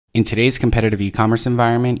In today's competitive e-commerce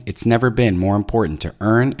environment, it's never been more important to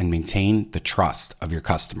earn and maintain the trust of your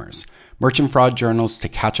customers. Merchant Fraud Journal's To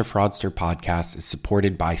Catch a Fraudster podcast is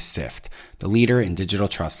supported by Sift, the leader in digital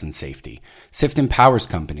trust and safety. Sift empowers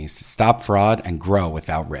companies to stop fraud and grow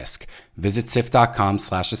without risk. Visit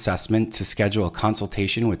sift.com/assessment to schedule a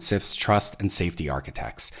consultation with Sift's trust and safety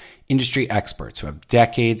architects, industry experts who have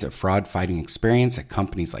decades of fraud fighting experience at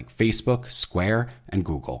companies like Facebook, Square, and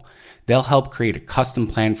Google. They'll help create a custom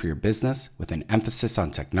plan for your business with an emphasis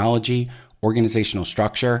on technology, organizational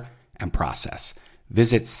structure, and process.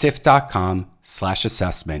 Visit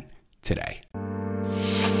sift.com/assessment today.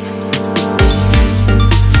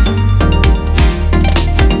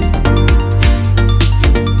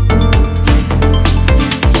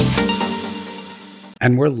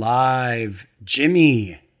 And we're live.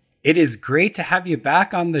 Jimmy, it is great to have you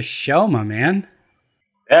back on the show, my man.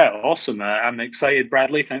 Yeah, awesome. I'm excited,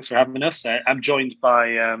 Bradley. Thanks for having us. I'm joined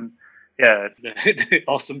by the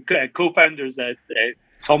awesome co-founders at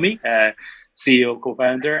Tommy, CEO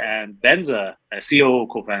co-founder, and Benza, COO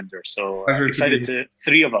co-founder. So excited to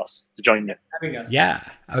three of us to join you. Yeah,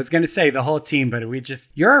 I was going to say the whole team, but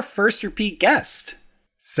you're our first repeat guest.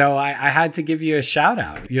 So I had to give you a shout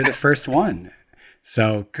out. You're the first one.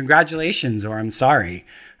 So congratulations, or I'm sorry.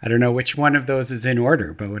 I don't know which one of those is in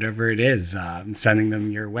order, but whatever it is, I'm sending them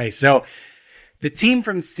your way. So the team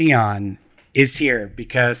from Cion is here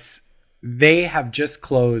because they have just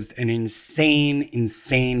closed an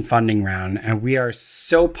insane funding round, and we are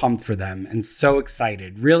so pumped for them and so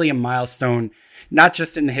excited. Really a milestone, not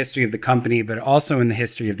just in the history of the company, but also in the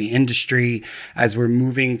history of the industry as we're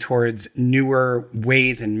moving towards newer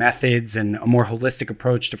ways and methods and a more holistic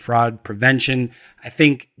approach to fraud prevention. I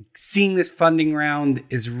think seeing this funding round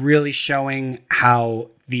is really showing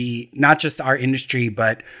how not just our industry,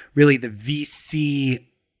 but really the VC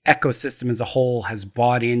ecosystem as a whole has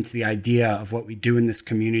bought into the idea of what we do in this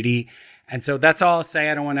community. And so that's all I'll say.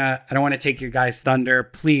 I don't want to take your guys' thunder.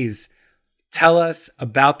 Please tell us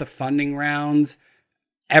about the funding rounds,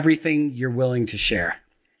 everything you're willing to share.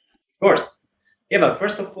 Of course. Yeah, but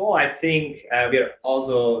first of all, I think we are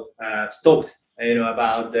also stoked,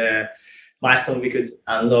 about the milestone we could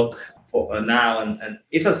unlock for now. And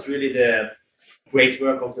it was really the great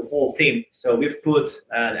work of the whole team. So we've put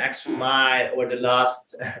an extra mile over the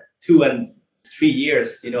last 2 and 3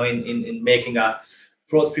 years, in making a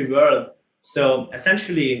fraud-free world. So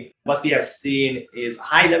essentially, what we have seen is a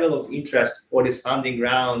high level of interest for this funding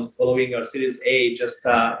round following our Series A,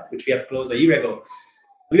 which we have closed a year ago.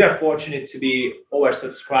 We are fortunate to be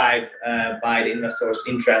oversubscribed by the investors'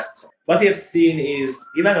 interest. What we have seen is,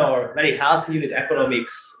 given our very healthy unit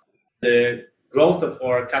economics, the growth of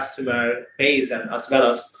our customer base, and as well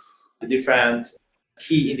as the different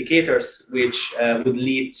key indicators which would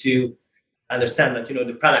lead to understand that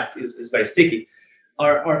the product is very sticky.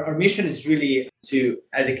 Our mission is really to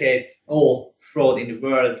educate all fraud in the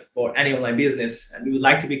world for any online business, and we would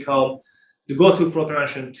like to become the go-to fraud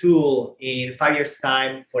prevention tool in 5 years'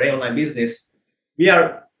 time for any online business. We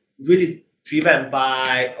are really driven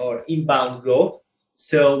by our inbound growth,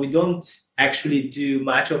 so we don't actually do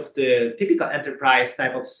much of the typical enterprise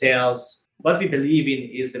type of sales. What we believe in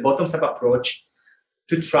is the bottoms-up approach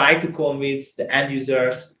to try to convince the end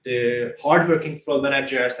users, the hardworking fraud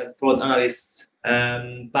managers and fraud analysts,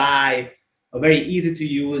 by a very easy to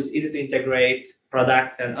use, easy to integrate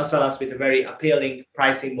product, and as well as with a very appealing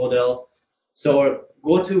pricing model. So our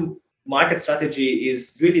go-to-market strategy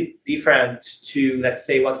is really different to, let's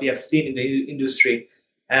say, what we have seen in the industry.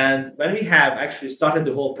 And when we have actually started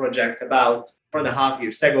the whole project about 4.5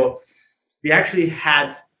 years ago, we actually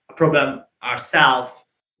had a problem ourselves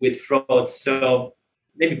with fraud. So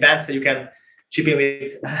maybe Ben, so you can chip in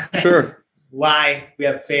with Sure. why we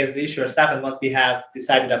have faced the issue ourselves and what we have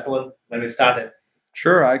decided upon when we started.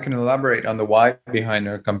 Sure, I can elaborate on the why behind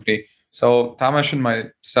our company. So Tamas and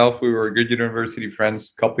myself, we were good university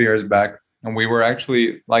friends a couple years back. And we were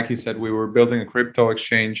actually, like you said, we were building a crypto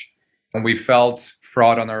exchange, and we felt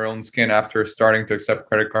fraud on our own skin after starting to accept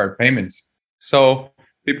credit card payments. So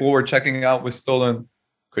people were checking out with stolen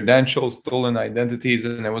credentials, stolen identities,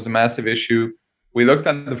 and it was a massive issue. We looked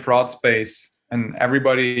at the fraud space, and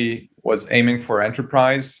everybody was aiming for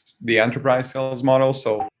the enterprise sales model.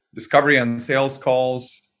 So discovery and sales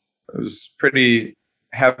calls, it was pretty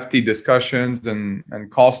hefty discussions and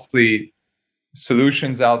costly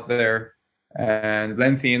solutions out there and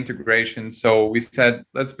lengthy integration. So we said,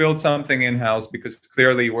 let's build something in-house, because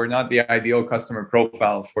clearly we're not the ideal customer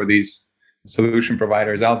profile for these solution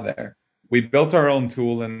providers out there. We built our own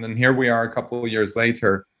tool, and then here we are a couple of years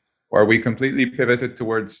later, where we completely pivoted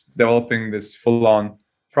towards developing this full-on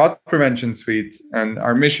fraud prevention suite, and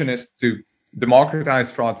our mission is to democratize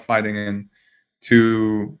fraud fighting and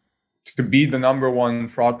to be the number one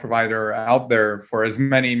fraud provider out there for as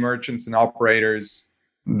many merchants and operators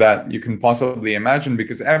that you can possibly imagine,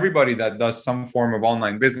 because everybody that does some form of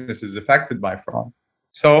online business is affected by fraud.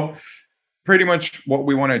 So pretty much what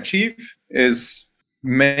we want to achieve is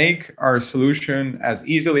make our solution as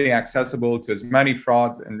easily accessible to as many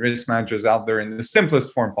fraud and risk managers out there in the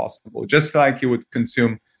simplest form possible. Just like you would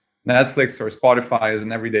consume Netflix or Spotify as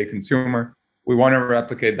an everyday consumer, we want to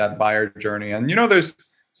replicate that buyer journey. And there's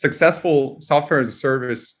successful software as a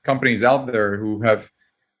service companies out there who have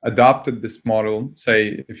adopted this model.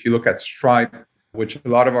 Say, if you look at Stripe, which a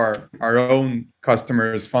lot of our own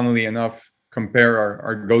customers, funnily enough, compare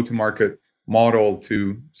our go-to-market model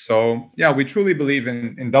to. So yeah, we truly believe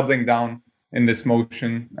in doubling down in this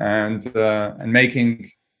motion and making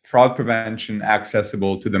fraud prevention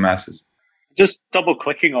accessible to the masses. Just double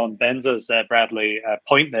clicking on Benza's Bradley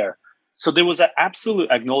point there. So there was an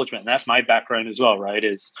absolute acknowledgement, and that's my background as well, right?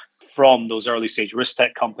 Is from those early stage risk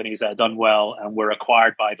tech companies that had done well and were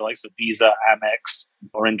acquired by the likes of Visa, Amex,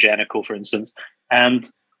 or Ingenico, for instance. And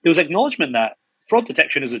there was acknowledgement that fraud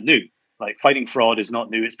detection isn't new. Like fighting fraud is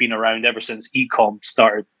not new. It's been around ever since e-com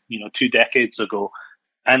started, 2 decades ago.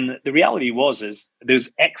 And the reality is there's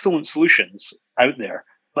excellent solutions out there,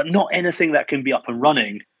 but not anything that can be up and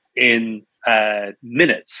running in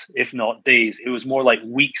minutes, if not days. It was more like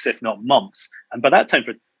weeks, if not months. And by that time,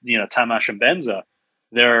 for Tamash and Benza,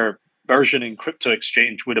 their version in crypto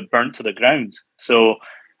exchange would have burnt to the ground. So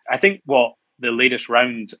I think what the latest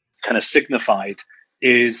round kind of signified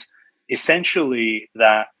is essentially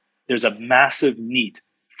that there's a massive need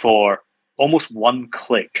for almost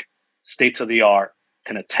one-click, state-of-the-art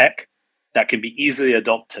kind of tech that can be easily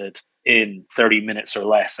adopted in 30 minutes or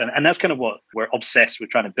less. And that's kind of what we're obsessed with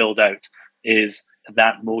trying to build out, is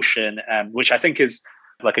that motion, which I think is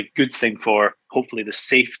like a good thing for hopefully the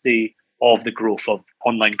safety of the growth of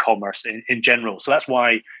online commerce in general. So that's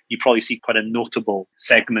why you probably see quite a notable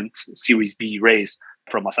segment Series B raised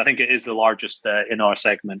from us. I think it is the largest in our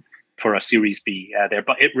segment for a Series B there,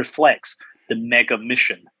 but it reflects the mega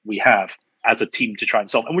mission we have as a team to try and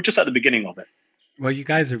solve. And we're just at the beginning of it. Well, you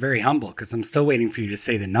guys are very humble because I'm still waiting for you to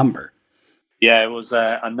say the number. Yeah, it was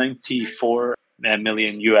a 94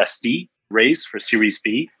 million USD raise for Series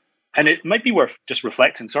B. And it might be worth just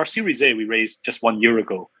reflecting. So our Series A we raised just 1 year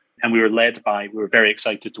ago, and we were very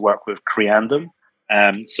excited to work with Creandum.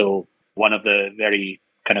 So one of the very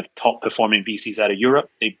kind of top performing VCs out of Europe.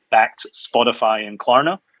 They backed Spotify and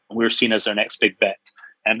Klarna, and we were seen as their next big bet.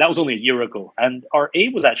 And that was only a year ago. And our A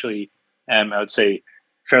was actually, I would say,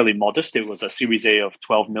 fairly modest. It was a Series A of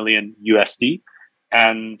 12 million USD.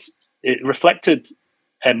 And it reflected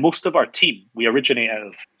most of our team. We originate out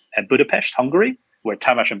of Budapest, Hungary, where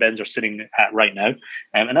Tamash and Benz are sitting at right now.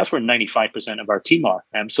 And that's where 95% of our team are.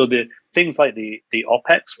 So the things like the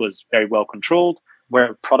OPEX was very well controlled.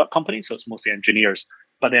 We're a product company, so it's mostly engineers.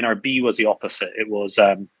 But then our B was the opposite. It was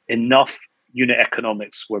enough unit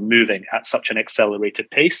economics were moving at such an accelerated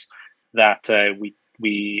pace that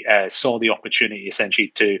we saw the opportunity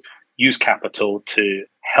essentially to use capital to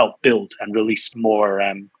help build and release more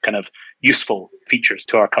kind of useful features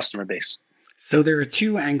to our customer base. So there are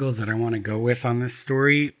two angles that I want to go with on this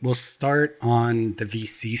story. We'll start on the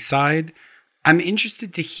VC side. I'm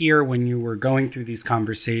interested to hear, when you were going through these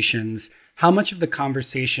conversations, how much of the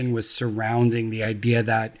conversation was surrounding the idea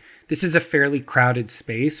that this is a fairly crowded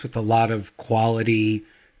space with a lot of quality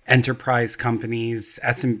enterprise companies,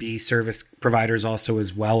 SMB service providers also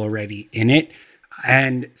as well already in it.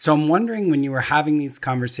 And so I'm wondering, when you were having these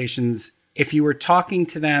conversations, if you were talking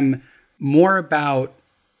to them more about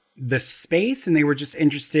the space and they were just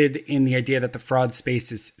interested in the idea that the fraud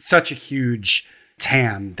space is such a huge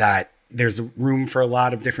TAM that there's room for a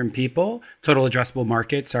lot of different people, total addressable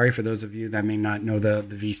market. Sorry for those of you that may not know the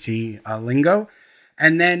VC lingo.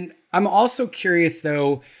 And then I'm also curious,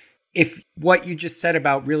 though, if what you just said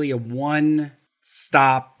about really a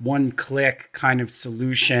one-stop, one-click kind of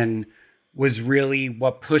solution was really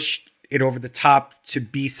what pushed it over the top to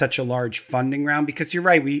be such a large funding round. Because you're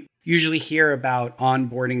right, we usually hear about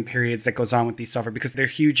onboarding periods that goes on with these software because they're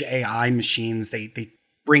huge AI machines. They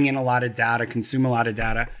bring in a lot of data, consume a lot of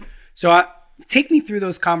data. So take me through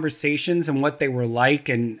those conversations and what they were like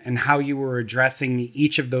and how you were addressing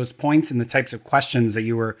each of those points and the types of questions that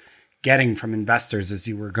you were getting from investors as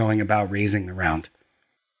you were going about raising the round.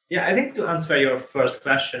 Yeah, I think to answer your first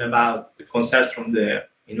question about the concerns from the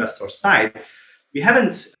investor side, we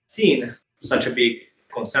haven't seen such a big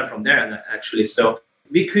concern from there, and actually. So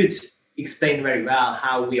we could explain very well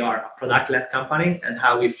how we are a product-led company and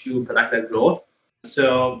how we fuel product-led growth.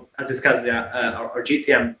 So as discussed, our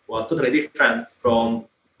GTM was totally different from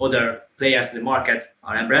other players in the market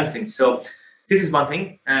are embracing. So this is one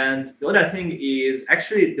thing. And the other thing is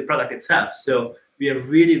actually the product itself. So we are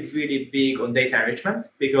really, really big on data enrichment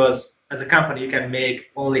because as a company, you can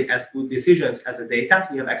make only as good decisions as the data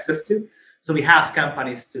you have access to. So we have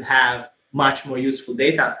companies to have much more useful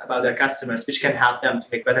data about their customers, which can help them to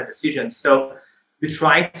make better decisions. So we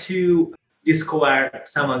try to discover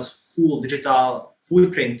someone's full digital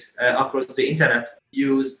footprint across the internet,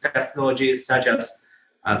 use technologies such as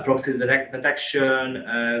proxy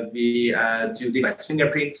detection, we do device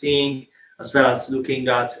fingerprinting, as well as looking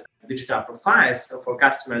at digital profiles for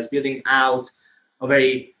customers, building out a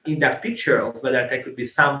very in-depth picture of whether there could be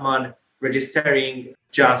someone registering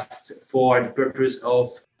just for the purpose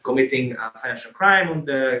of committing a financial crime on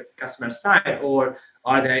the customer side, or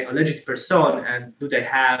are they a legit person and do they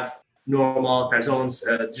have normal person's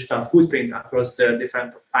digital footprint across the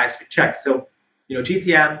different profiles we check. So,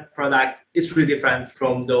 GTM product is really different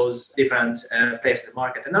from those different players in the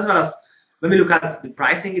market. And as well as when we look at the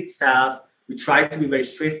pricing itself, we try to be very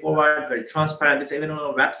straightforward, very transparent. It's even on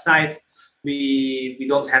our website. We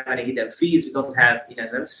don't have any hidden fees. We don't have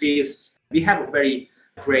in-advance fees. We have a very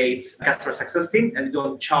great customer success team, and we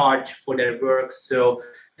don't charge for their work. So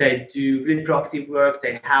they do really proactive work.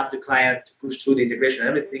 They help the client to push through the integration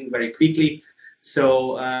and everything very quickly.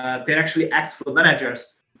 So they're actually expert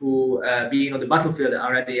managers who being on the battlefield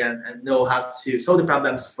already and know how to solve the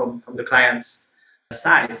problems from the client's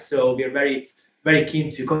side. So we're very, very keen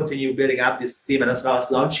to continue building up this team and as well as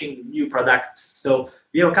launching new products. So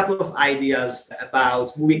we have a couple of ideas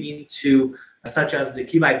about moving into such as the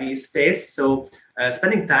KYB space. So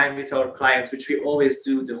spending time with our clients, which we always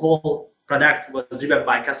do, the whole product was driven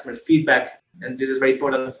by customer feedback. And this is very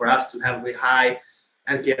important for us to have a high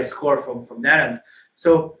NPS score from there. And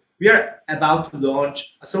so we are about to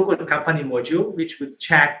launch a so-called company module, which would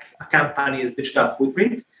check a company's digital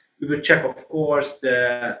footprint. We would check, of course,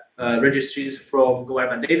 the registries from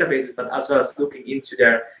government databases, but as well as looking into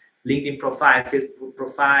their LinkedIn profile, Facebook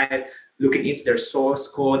profile, looking into their source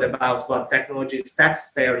code about what technology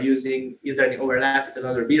stacks they are using. Is there any overlap with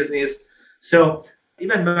another business? So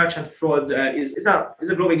even merchant fraud is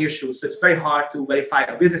a growing issue. So it's very hard to verify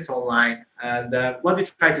a business online. And what we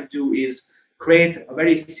try to do is create a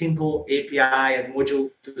very simple API and module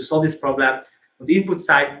to solve this problem. On the input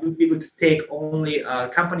side, we would take only a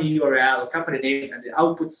company URL or company name, and the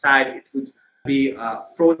output side, it would be a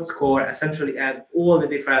fraud score, essentially, and all the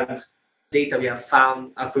different data we have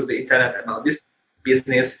found across the internet about this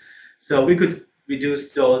business. So we could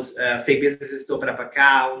reduce those fake businesses to open up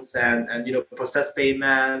accounts and process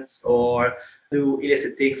payments or do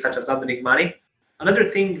illicit things such as laundering money. Another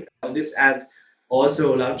thing on this end,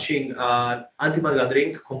 also launching anti-money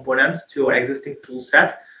laundering components to our existing tool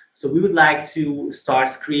set. So we would like to start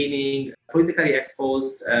screening politically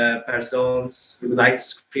exposed persons. We would like to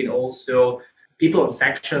screen also people on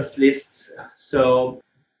sanctions lists. So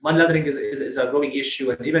money laundering is a growing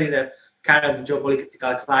issue. And even in the current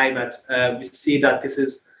geopolitical climate, we see that this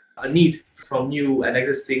is a need from new and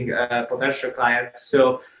existing potential clients.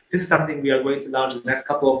 So this is something we are going to launch in the next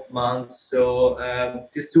couple of months. So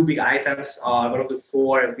these two big items are one of the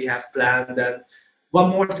four we have planned. And one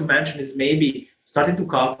more to mention is maybe starting to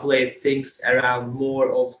calculate things around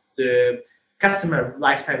more of the customer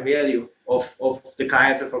lifetime value of the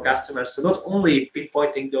clients of our customers. So not only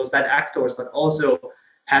pinpointing those bad actors, but also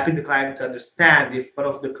helping the client to understand if one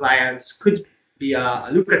of the clients could be a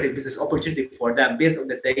lucrative business opportunity for them based on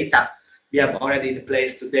the data we have already in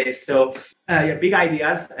place today. So big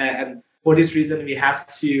ideas. And for this reason, we have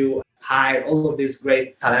to hire all of these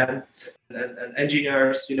great talents and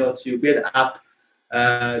engineers, to build up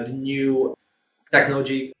the new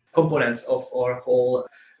technology components of our whole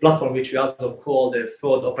platform, which we also call the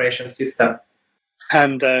fraud operation system.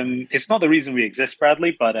 And it's not the reason we exist,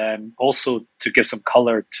 Bradley, but also to give some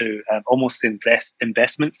color to almost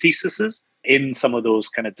investment theses in some of those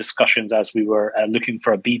kind of discussions as we were looking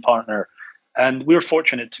for a B partner. And we were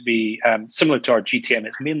fortunate to be similar to our GTM.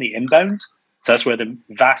 It's mainly inbound. So that's where the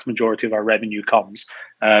vast majority of our revenue comes,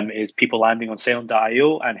 is people landing on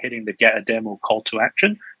Salem.io and hitting the get a demo call to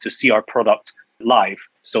action to see our product live.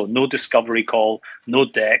 So no discovery call, no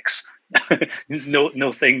decks,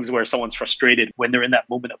 no things where someone's frustrated when they're in that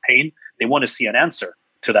moment of pain. They want to see an answer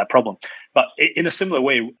to that problem. But in a similar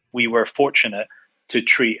way, we were fortunate to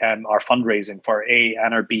treat our fundraising for A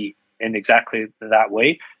and our B in exactly that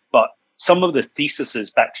way. But some of the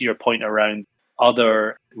theses, back to your point around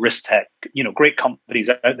other risk tech, great companies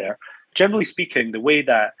out there, generally speaking, the way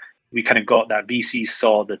that we kind of got that VCs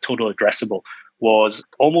saw the total addressable was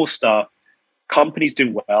almost a companies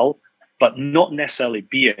doing well, but not necessarily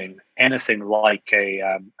being anything like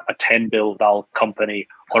a 10 bill val company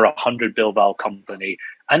or a 100 bill val company.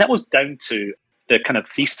 And that was down to the kind of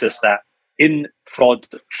thesis that in fraud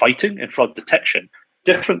fighting and fraud detection,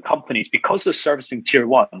 different companies, because they're servicing tier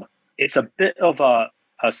one, it's a bit of a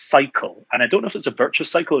cycle. And I don't know if it's a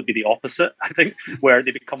virtuous cycle, it'd be the opposite, I think, where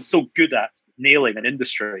they become so good at nailing an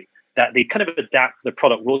industry that they kind of adapt the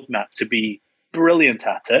product roadmap to be brilliant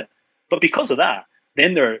at it. But because of that,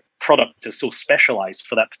 then their product is so specialized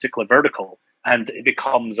for that particular vertical, and it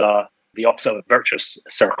becomes the opposite of a virtuous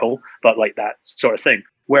circle, but like that sort of thing.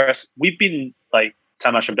 Whereas we've been like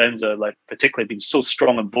Tamas and Benza, like particularly been so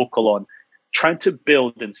strong and vocal on trying to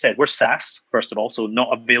build instead. We're SaaS, first of all, so not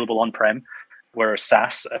available on-prem. We're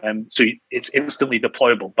SaaS, so it's instantly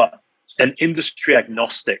deployable, but an industry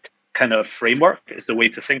agnostic kind of framework is the way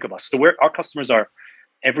to think of us. So our customers are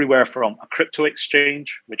everywhere from a crypto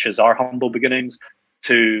exchange, which is our humble beginnings,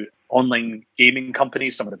 to online gaming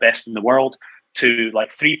companies, some of the best in the world, to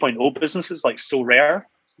like 3.0 businesses like SoRare,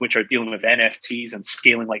 which are dealing with NFTs and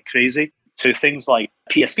scaling like crazy, to things like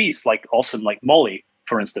PSPs, like awesome, like Molly,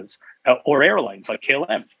 for instance, or airlines like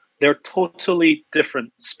KLM. They're totally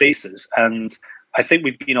different spaces. And I think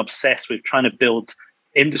we've been obsessed with trying to build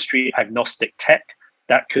industry agnostic tech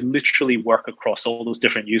that could literally work across all those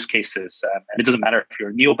different use cases. And it doesn't matter if you're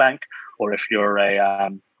a neobank or if you're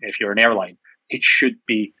an airline. It should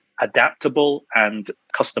be adaptable and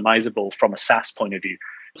customizable from a SaaS point of view.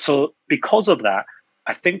 So because of that,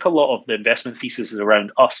 I think a lot of the investment thesis is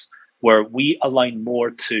around us, where we align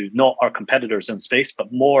more to not our competitors in space,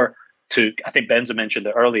 but more to, I think Benza mentioned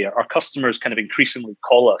it earlier, our customers kind of increasingly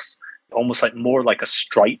call us almost like more like a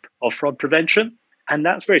Stripe of fraud prevention. And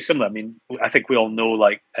that's very similar. I mean, I think we all know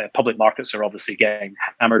like public markets are obviously getting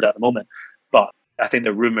hammered at the moment, but I think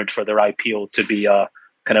they're rumored for their IPO to be a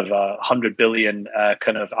kind of a 100 billion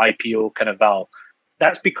kind of IPO kind of val.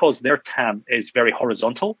 That's because their TAM is very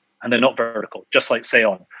horizontal and they're not vertical, just like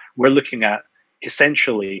Seon. We're looking at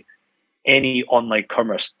essentially any online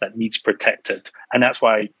commerce that needs protected. And that's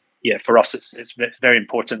why, for us, it's very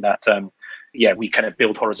important that, we kind of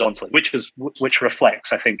build horizontally, which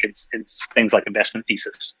reflects, I think, it's things like investment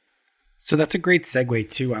thesis. So that's a great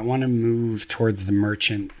segue too. I want to move towards the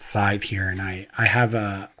merchant side here. And I have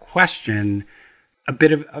a question, I'm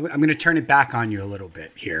going to turn it back on you a little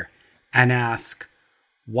bit here and ask,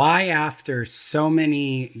 why after so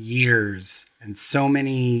many years and so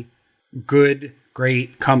many good,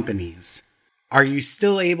 great companies, are you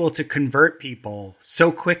still able to convert people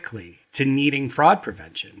so quickly to needing fraud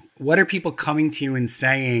prevention? What are people coming to you and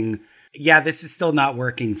saying, yeah, this is still not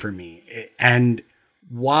working for me? And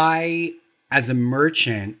why, as a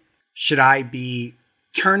merchant, should I be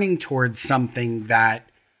turning towards something that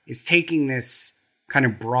is taking this kind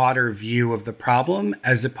of broader view of the problem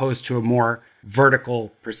as opposed to a more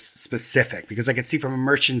vertical specific? Because I can see from a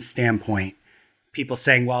merchant standpoint, people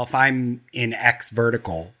saying, well, if I'm in X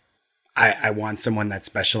vertical, I want someone that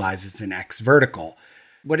specializes in X vertical.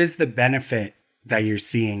 What is the benefit that you're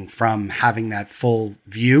seeing from having that full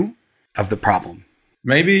view of the problem?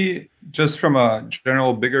 Maybe just from a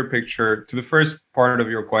general bigger picture to the first part of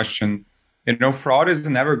your question, fraud is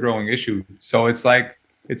an ever-growing issue. So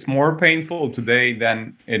it's more painful today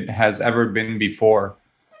than it has ever been before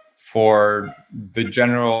for the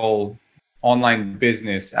general online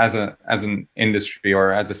business as an industry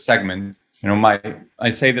or as a segment. I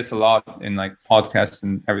say this a lot in like podcasts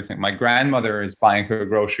and everything. My grandmother is buying her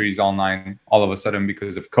groceries online all of a sudden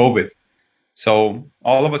because of COVID. So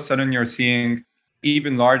all of a sudden you're seeing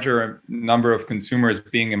even larger number of consumers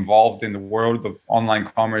being involved in the world of online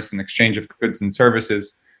commerce and exchange of goods and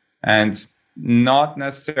services. And not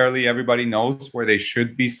necessarily everybody knows where they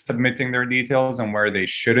should be submitting their details and where they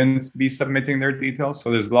shouldn't be submitting their details. So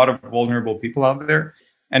there's a lot of vulnerable people out there.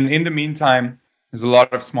 And in the meantime, there's a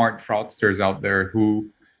lot of smart fraudsters out there who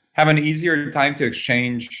have an easier time to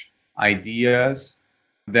exchange ideas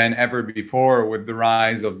than ever before with the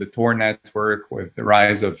rise of the Tor network, with the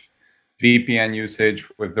rise of VPN usage,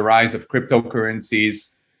 with the rise of cryptocurrencies,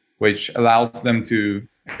 which allows them to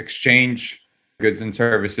exchange goods and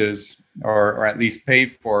services or at least pay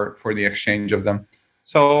for the exchange of them.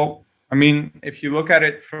 So, I mean, if you look at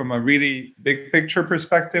it from a really big picture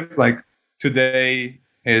perspective, like today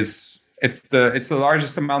it's the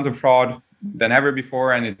largest amount of fraud than ever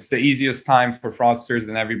before, and it's the easiest time for fraudsters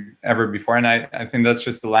than ever before. And I think that's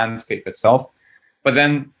just the landscape itself. But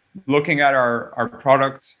then looking at our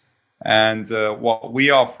product and what we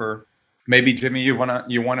offer, maybe Jimmy, you wanna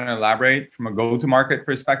elaborate from a go-to-market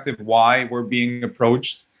perspective why we're being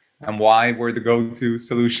approached and why we're the go-to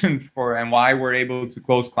solution for, and why we're able to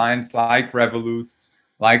close clients like Revolut,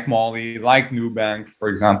 like Molly, like Nubank, for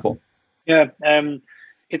example. Yeah,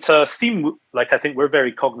 it's a theme like I think we're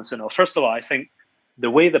very cognizant of. First of all, I think the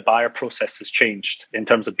way the buyer process has changed in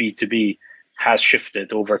terms of B2B has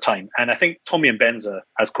shifted over time. And I think Tommy and Benza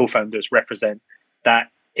as co-founders represent that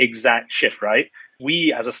exact shift, right?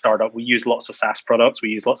 We as a startup, we use lots of SaaS products, we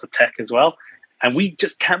use lots of tech as well. And we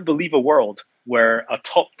just can't believe a world where a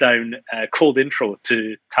top-down cold intro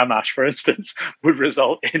to Tamash, for instance, would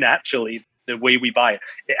result in actually the way we buy it.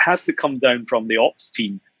 It has to come down from the ops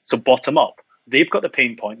team, so bottom up. They've got the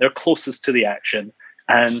pain point, they're closest to the action,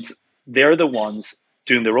 and they're the ones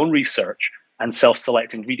doing their own research and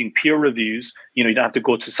self-selecting, reading peer reviews. You don't have to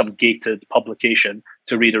go to some gated publication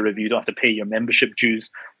to read a review. You don't have to pay your membership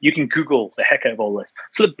dues. You can Google the heck out of all this.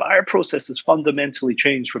 So the buyer process has fundamentally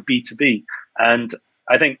changed for B2B. And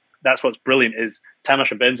I think that's what's brilliant is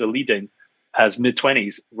Tamash and Benza leading as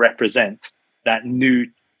mid-20s represent that new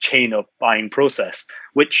chain of buying process,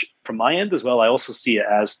 which from my end as well, I also see it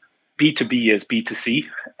as B2B is B2C.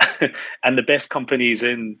 And the best companies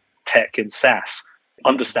in tech and SaaS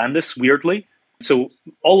understand this weirdly. So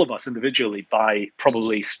all of us individually buy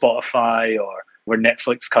probably Spotify or we're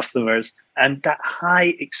Netflix customers. And that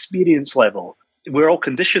high experience level, we're all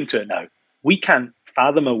conditioned to it now. We can't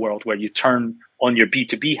fathom a world where you turn on your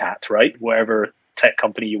B2B hat, right? Wherever tech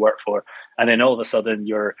company you work for. And then all of a sudden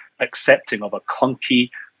you're accepting of a clunky,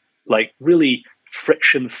 like really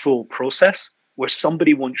friction-full process where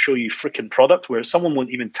somebody won't show you freaking product, where someone won't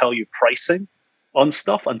even tell you pricing on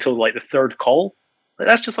stuff until like the third call.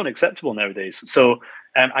 That's just unacceptable nowadays. So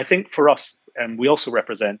I think for us, we also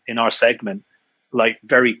represent in our segment, like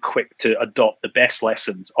very quick to adopt the best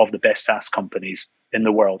lessons of the best SaaS companies in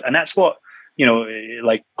the world. And that's what,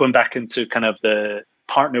 like going back into kind of the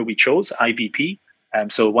partner we chose, IVP.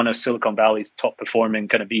 So one of Silicon Valley's top performing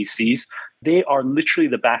kind of VCs, they are literally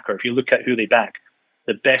the backer. If you look at who they back,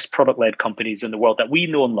 the best product-led companies in the world that we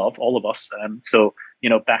know and love, all of us. So,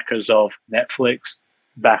 backers of Netflix,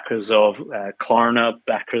 backers of Klarna,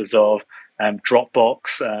 backers of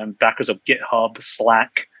Dropbox, backers of GitHub,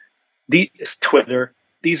 Slack, Twitter.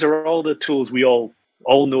 These are all the tools we all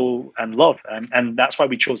know and love. And that's why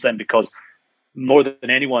we chose them, because more than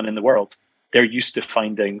anyone in the world, they're used to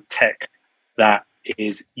finding tech that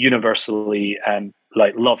is universally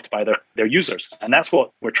loved by their users. And that's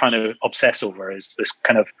what we're trying to obsess over, is this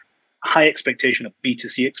kind of high expectation of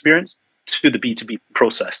B2C experience to the B2B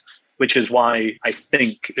process, which is why I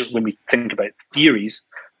think when we think about theories,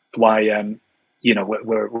 why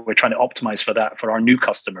we're trying to optimize for that for our new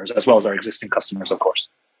customers as well as our existing customers, of course.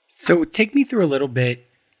 So take me through a little bit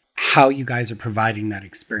how you guys are providing that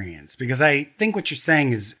experience, because I think what you're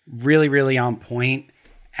saying is really, really on point.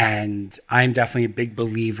 And I'm definitely a big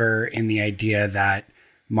believer in the idea that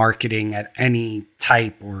marketing at any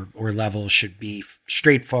type or level should be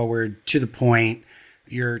straightforward, to the point.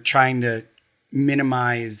 You're trying to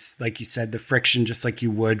minimize, like you said, the friction, just like you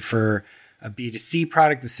would for a B2C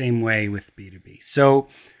product, the same way with B2B. So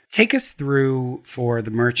take us through, for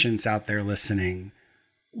the merchants out there listening,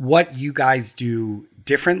 what you guys do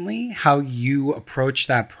differently, how you approach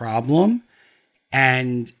that problem,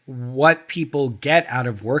 and what people get out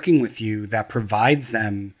of working with you that provides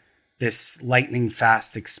them this lightning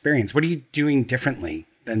fast experience. What are you doing differently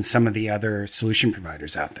than some of the other solution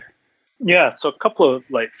providers out there? Yeah, so a couple of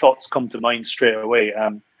thoughts come to mind straight away.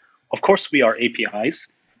 Of course, we are APIs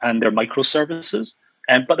and they're microservices,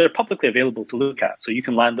 but they're publicly available to look at. So you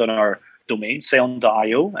can land on our domain,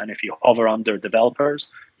 sayon.io, and if you hover under developers,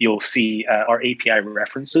 you'll see our API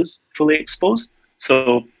references fully exposed.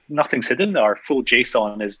 So nothing's hidden. Our full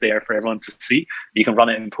JSON is there for everyone to see. You can run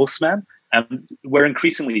it in Postman. And we're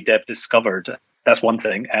increasingly dev discovered. That's one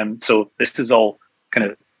thing. And so this is all kind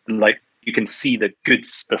of like, you can see the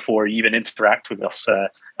goods before you even interact with us.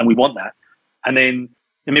 And we want that. And then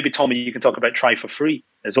maybe, Tommy, you can talk about try for free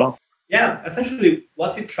as well. Yeah, essentially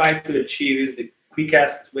what we try to achieve is the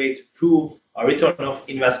quickest way to prove a return of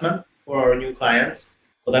investment for our new clients,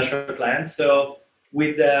 potential clients. So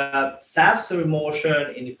with the self-serve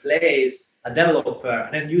motion in place, a developer,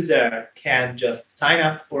 an end user can just sign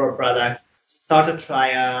up for a product, start a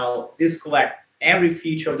trial, discover every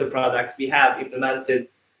feature of the product. We have implemented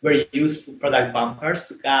very useful product bumpers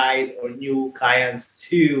to guide our new clients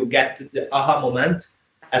to get to the aha moment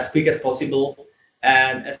as quick as possible.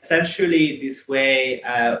 And essentially this way,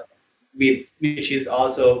 which is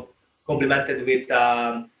also complemented with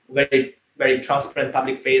very, very transparent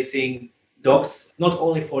public-facing docs, not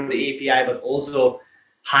only for the API, but also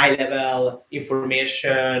high-level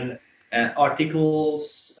information,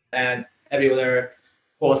 articles, and every other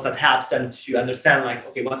course that helps them to understand like,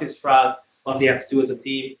 okay, what is fraud, what we have to do as a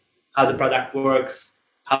team, how the product works,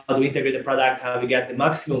 how do we integrate the product, how we get the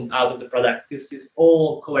maximum out of the product. This is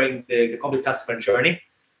all covering the complete customer journey.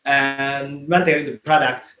 And when they're in the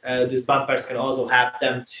product, these bumpers can also help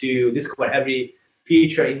them to discover every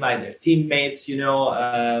feature, invite their teammates,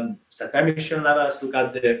 set permission levels, look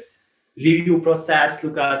at the review process,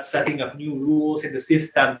 look at setting up new rules in the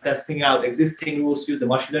system, testing out existing rules, use the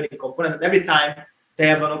machine learning component. And every time they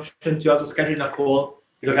have an option to also schedule a call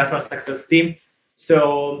with the customer success team.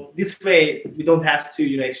 So this way, we don't have to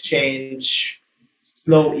exchange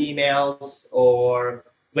slow emails or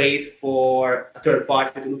wait for a third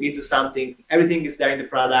party to look into something. Everything is there in the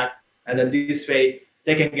product. And then this way,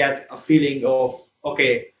 they can get a feeling of,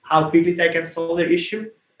 okay, how quickly they can solve their issue.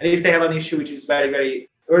 And if they have an issue which is very, very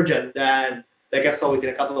urgent, then they can solve it in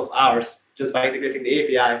a couple of hours just by integrating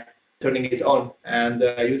the API, turning it on, and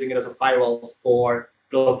using it as a firewall for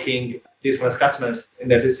blocking dishonest customers in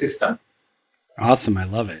their system. Awesome. I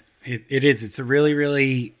love it. It is. It's a really,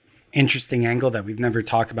 really interesting angle that we've never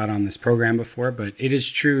talked about on this program before, but it is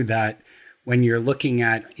true that when you're looking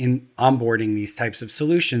at in onboarding these types of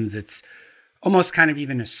solutions, it's almost kind of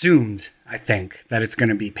even assumed, I think, that it's going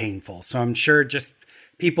to be painful. So I'm sure just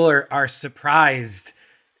people are surprised,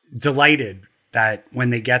 delighted that when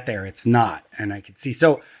they get there, it's not. And I could see.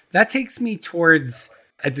 So that takes me towards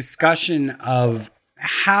a discussion of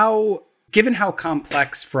how, given how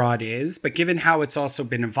complex fraud is, but given how it's also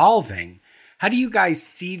been evolving, how do you guys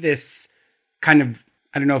see this kind of,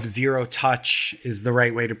 I don't know if zero touch is the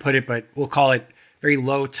right way to put it, but we'll call it very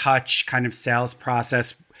low touch kind of sales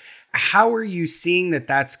process. How are you seeing that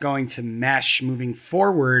that's going to mesh moving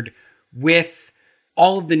forward with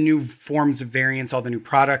all of the new forms of variants, all the new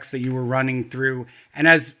products that you were running through? And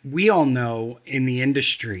as we all know in the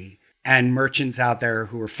industry and merchants out there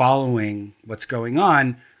who are following what's going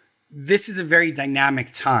on, this is a very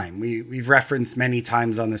dynamic time. We've referenced many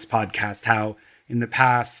times on this podcast how in the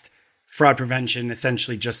past, fraud prevention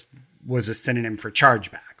essentially just was a synonym for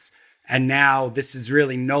chargebacks. And now this is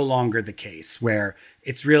really no longer the case, where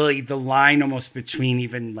it's really the line almost between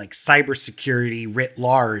even like cybersecurity writ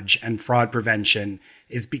large and fraud prevention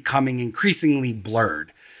is becoming increasingly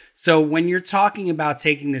blurred. So when you're talking about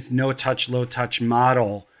taking this no touch, low touch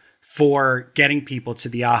model for getting people to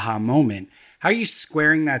the aha moment, how are you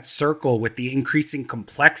squaring that circle with the increasing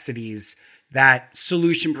complexities that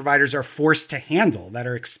solution providers are forced to handle, that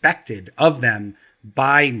are expected of them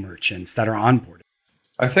by merchants that are onboarded?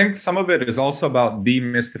 I think some of it is also about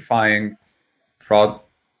demystifying fraud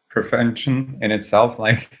prevention in itself.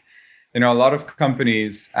 Like, a lot of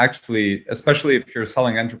companies actually, especially if you're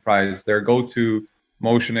selling enterprise, their go-to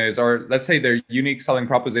motion is, or let's say their unique selling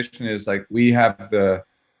proposition is like, we have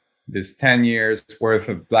this 10 years worth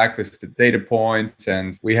of blacklisted data points,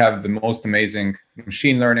 and we have the most amazing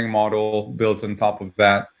machine learning model built on top of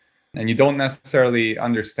that. And you don't necessarily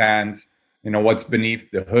understand, what's beneath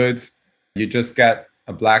the hood. You just get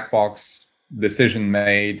a black box decision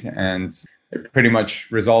made, and it pretty much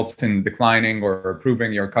results in declining or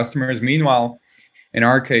approving your customers. Meanwhile, in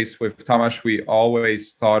our case with Tamás, we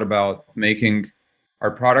always thought about making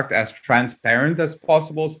our product as transparent as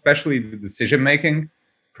possible, especially the decision-making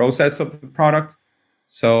process of the product.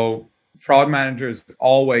 So fraud managers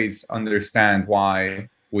always understand why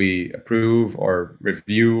we approve or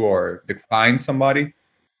review or decline somebody.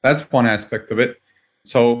 That's one aspect of it.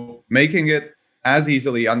 So making it as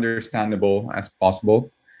easily understandable as possible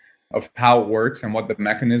of how it works and what the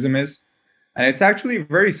mechanism is. And it's actually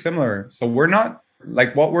very similar. So we're not,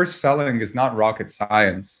 like, what we're selling is not rocket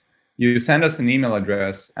science. You send us an email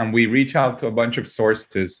address and we reach out to a bunch of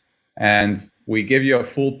sources and we give you a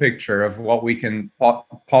full picture of what we can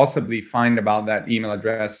possibly find about that email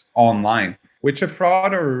address online, which a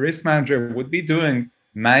fraud or a risk manager would be doing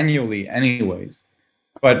manually anyways.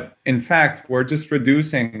 But in fact, we're just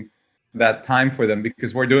reducing that time for them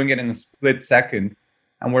because we're doing it in a split second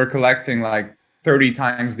and we're collecting like 30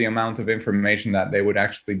 times the amount of information that they would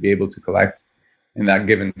actually be able to collect in that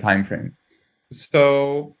given time frame.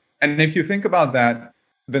 So, and if you think about that,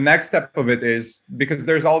 the next step of it is, because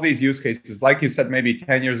there's all these use cases, like you said, maybe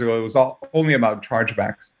 10 years ago, it was only about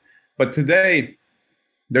chargebacks. But today,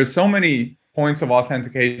 there's so many points of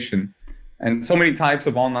authentication and so many types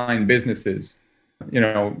of online businesses.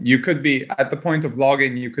 You could be at the point of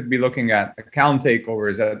login, you could be looking at account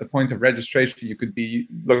takeovers. At the point of registration, you could be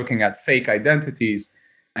looking at fake identities.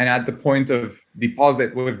 And at the point of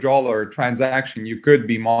deposit, withdrawal, or transaction, you could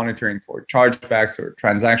be monitoring for chargebacks or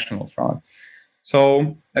transactional fraud.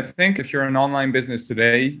 So I think if you're an online business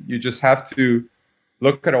today, you just have to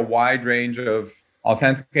look at a wide range of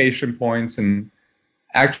authentication points and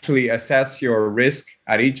actually assess your risk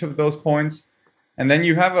at each of those points. And then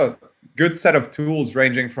you have a good set of tools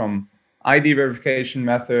ranging from ID verification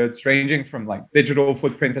methods, ranging from like digital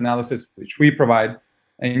footprint analysis, which we provide.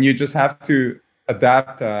 And you just have to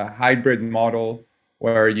adapt a hybrid model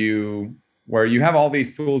where you have all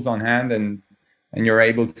these tools on hand and you're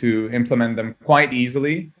able to implement them quite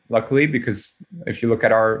easily, luckily, because if you look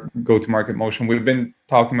at our go-to-market motion, we've been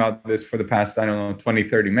talking about this for the past, 20,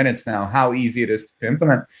 30 minutes now, how easy it is to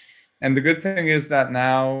implement. And the good thing is that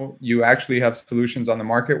now you actually have solutions on the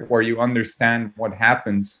market where you understand what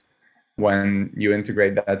happens when you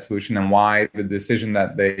integrate that solution and why the decision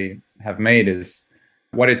that they have made is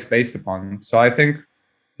what it's based upon. So I think,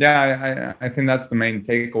 I think that's the main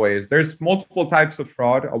takeaway is there's multiple types of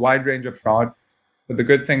fraud, a wide range of fraud. But the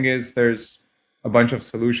good thing is there's a bunch of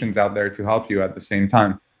solutions out there to help you at the same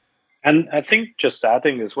time. And I think just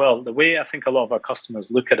adding as well, the way I think a lot of our customers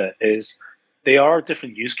look at it is they are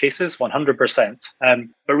different use cases, 100%.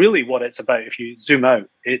 But really what it's about, if you zoom out,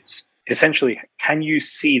 it's essentially, can you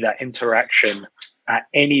see that interaction at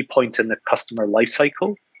any point in the customer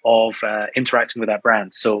lifecycle of interacting with that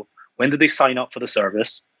brand? So when did they sign up for the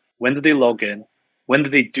service? When did they log in? When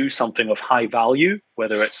did they do something of high value,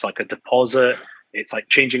 whether it's like a deposit, it's like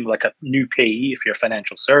changing like a new payee if you're a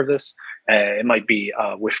financial service. It might be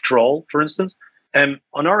a withdrawal, for instance. On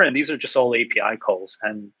our end, these are just all API calls.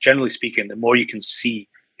 And generally speaking, the more you can see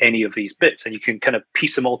any of these bits and you can kind of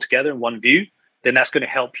piece them all together in one view, then that's going to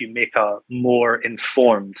help you make a more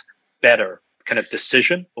informed, better kind of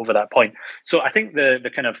decision over that point. So I think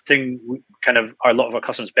the kind of thing a lot of our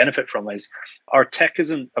customers benefit from is our tech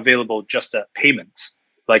isn't available just at payments,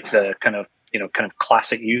 like the kind of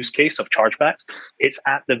classic use case of chargebacks. It's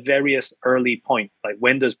at the various early point, like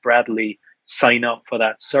when does Bradley sign up for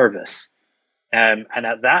that service? And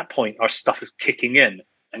at that point, our stuff is kicking in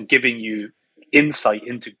and giving you insight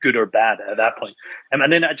into good or bad at that point.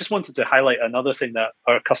 And then I just wanted to highlight another thing that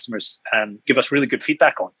our customers give us really good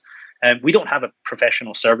feedback on. We don't have a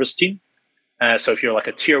professional service team. So if you're like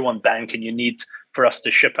a tier 1 bank and you need for us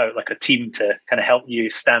to ship out like a team to kind of help you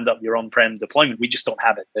stand up your on-prem deployment, we just don't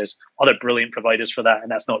have it. There's other brilliant providers for that,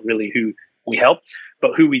 and that's not really who we help.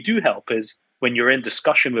 But who we do help is when you're in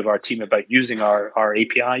discussion with our team about using our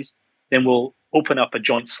APIs, then we'll open up a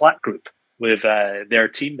joint Slack group with their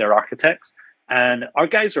team, their architects. And our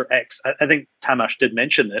guys are I think Tamas did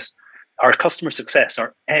mention this, our customer success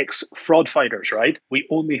are ex-fraud fighters, right? We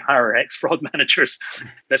only hire ex-fraud managers.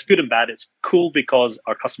 That's good and bad. It's cool because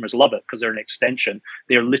our customers love it because they're an extension.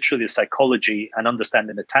 They are literally the psychology and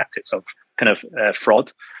understanding the tactics of kind of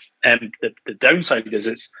fraud. And the downside is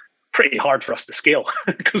it's pretty hard for us to scale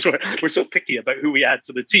because we're so picky about who we add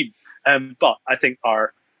to the team. But I think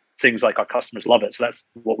our things like our customers love it. So that's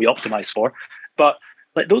what we optimize for. But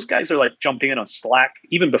like those guys are like jumping in on Slack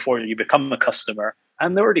even before you become a customer.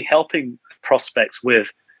 And they're already helping prospects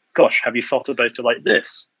with, gosh, have you thought about it like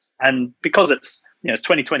this? And because it's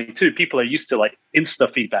 2022, people are used to like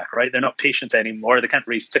Insta feedback, right? They're not patient anymore. They can't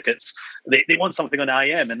raise tickets. They want something on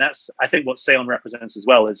IM. And that's, I think, what Seon represents as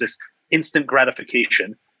well, is this instant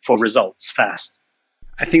gratification for results fast.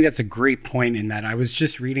 I think that's a great point in that I was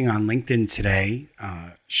just reading on LinkedIn today,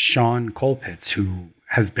 Sean Colpitz, who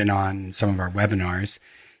has been on some of our webinars.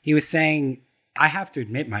 He was saying, I have to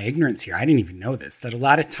admit my ignorance here. I didn't even know this, that a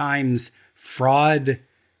lot of times fraud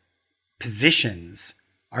positions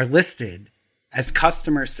are listed as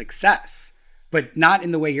customer success, but not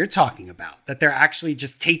in the way you're talking about, that they're actually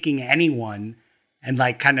just taking anyone and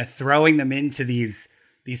like kind of throwing them into these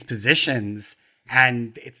positions.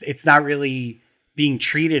 And it's not really being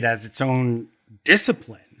treated as its own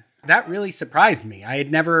discipline. That really surprised me.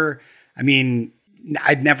 I'd never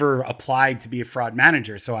applied to be a fraud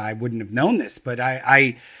manager, so I wouldn't have known this. But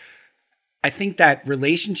I think that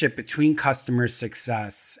relationship between customer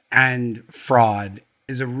success and fraud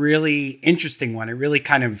is a really interesting one. It really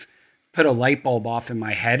kind of put a light bulb off in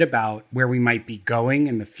my head about where we might be going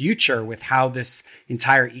in the future with how this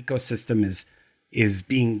entire ecosystem is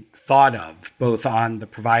being thought of, both on the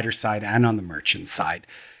provider side and on the merchant side.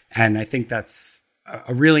 And I think that's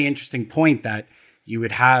a really interesting point, that you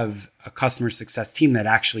would have a customer success team that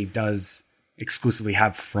actually does exclusively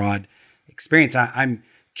have fraud experience. I'm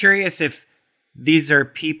curious if these are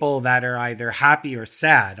people that are either happy or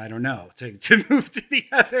sad, I don't know, to move to the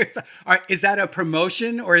other side. Is that a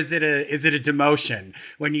promotion or is it a demotion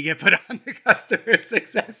when you get put on the customer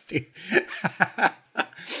success team?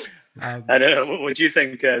 I don't know. What do you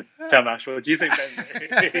think, Tamas? What do you think?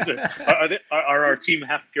 Are our team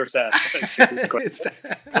happy or sad?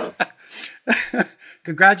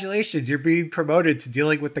 Congratulations, you're being promoted to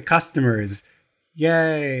dealing with the customers.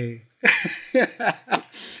 Yay.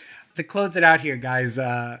 to close it out here, guys,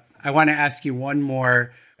 I want to ask you one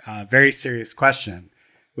more very serious question,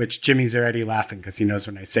 which Jimmy's already laughing because he knows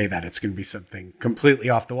when I say that it's going to be something completely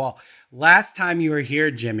off the wall. Last time you were here,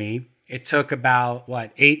 Jimmy, it took about,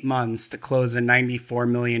 8 months to close a $94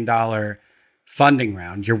 million funding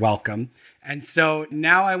round. You're welcome. And so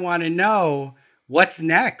now I want to know what's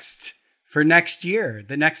next for next year.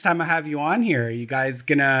 The next time I have you on here, are you guys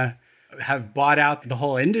going to have bought out the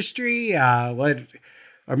whole industry?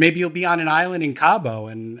 Or maybe you'll be on an island in Cabo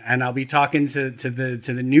and I'll be talking to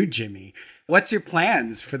the new Jimmy. What's your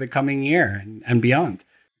plans for the coming year and beyond?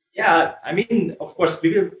 Yeah, I mean, of course,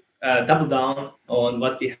 we will double down on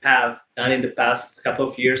what we have done in the past couple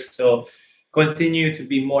of years. So continue to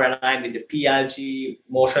be more aligned with the PLG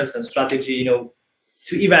motions and strategy,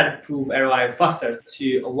 to even prove ROI faster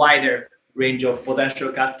to a wider range of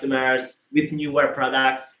potential customers with newer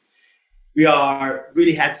products. We are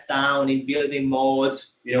really heads down in building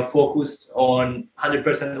modes, focused on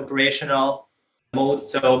 100% operational mode.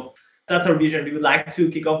 So that's our vision. We would like to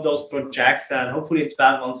kick off those projects, and hopefully in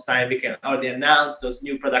 12 months' time, we can already announce those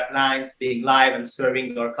new product lines being live and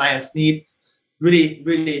serving our clients' need. Really,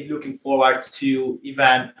 really looking forward to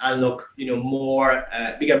even unlock, more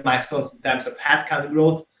bigger milestones in terms of headcount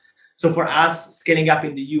growth. So for us, scaling up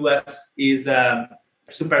in the US is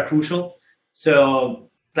super crucial. So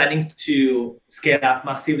planning to scale up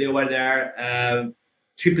massively over there,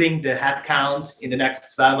 tripling the headcount in the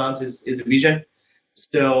next 12 months is the vision.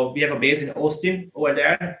 So we have a base in Austin over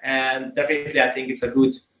there, and definitely I think it's a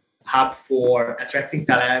good hub for attracting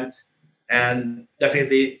talent, and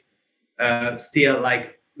definitely still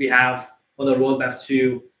we have on the roadmap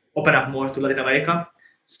to open up more to Latin America.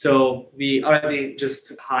 So we already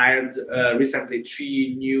just hired recently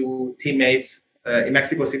 3 new teammates in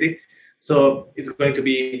Mexico City. So it's going to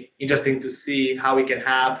be interesting to see how we can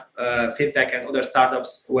have fintech and other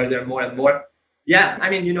startups over there more and more. Yeah, I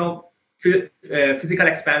mean, physical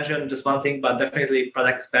expansion, just one thing, but definitely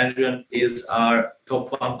product expansion is our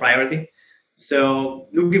top 1 priority. So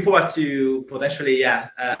looking forward to potentially,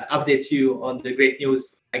 update you on the great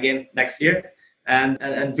news again next year.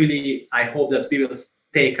 And really, I hope that we will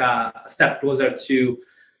take a step closer to,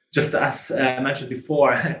 just as mentioned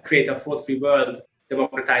before, create a fraud-free world,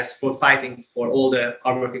 democratize fraud fighting for all the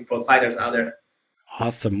hardworking fraud fighters out there.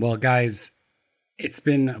 Awesome. Well, guys, it's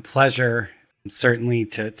been a pleasure, certainly,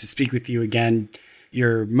 to speak with you again.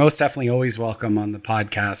 You're most definitely always welcome on the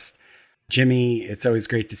podcast. Jimmy, it's always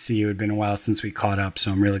great to see you. It had been a while since we caught up,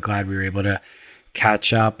 so I'm really glad we were able to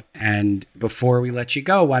catch up. And before we let you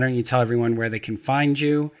go, why don't you tell everyone where they can find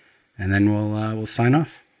you, and then we'll sign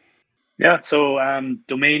off. Yeah, so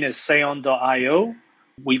domain is seon.io.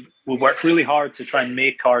 We worked really hard to try and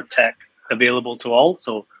make our tech available to all.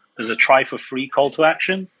 So there's a try for free call to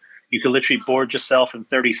action. You can literally board yourself in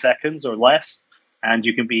 30 seconds or less, and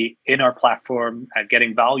you can be in our platform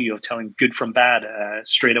getting value of telling good from bad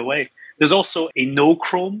straight away. There's also a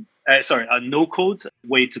no-code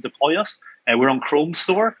way to deploy us. We're on Chrome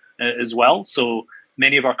Store as well. So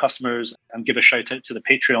many of our customers, and give a shout out to the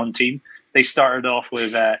Patreon team, they started off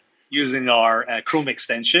with using our Chrome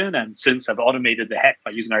extension, and since have automated the heck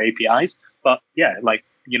by using our APIs. But yeah,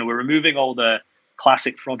 we're removing all the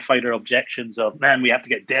classic fraud fighter objections of, man, we have to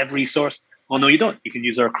get dev resource. Well, no, you don't. You can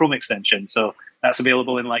use our Chrome extension. So that's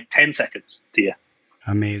available in 10 seconds to you.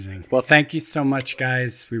 Amazing. Well, thank you so much,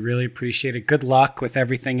 guys. We really appreciate it. Good luck with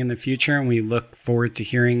everything in the future, and we look forward to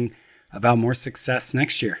hearing about more success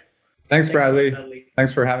next year. Thanks, Bradley.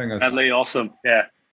 Thanks for having us. Bradley, awesome. Yeah.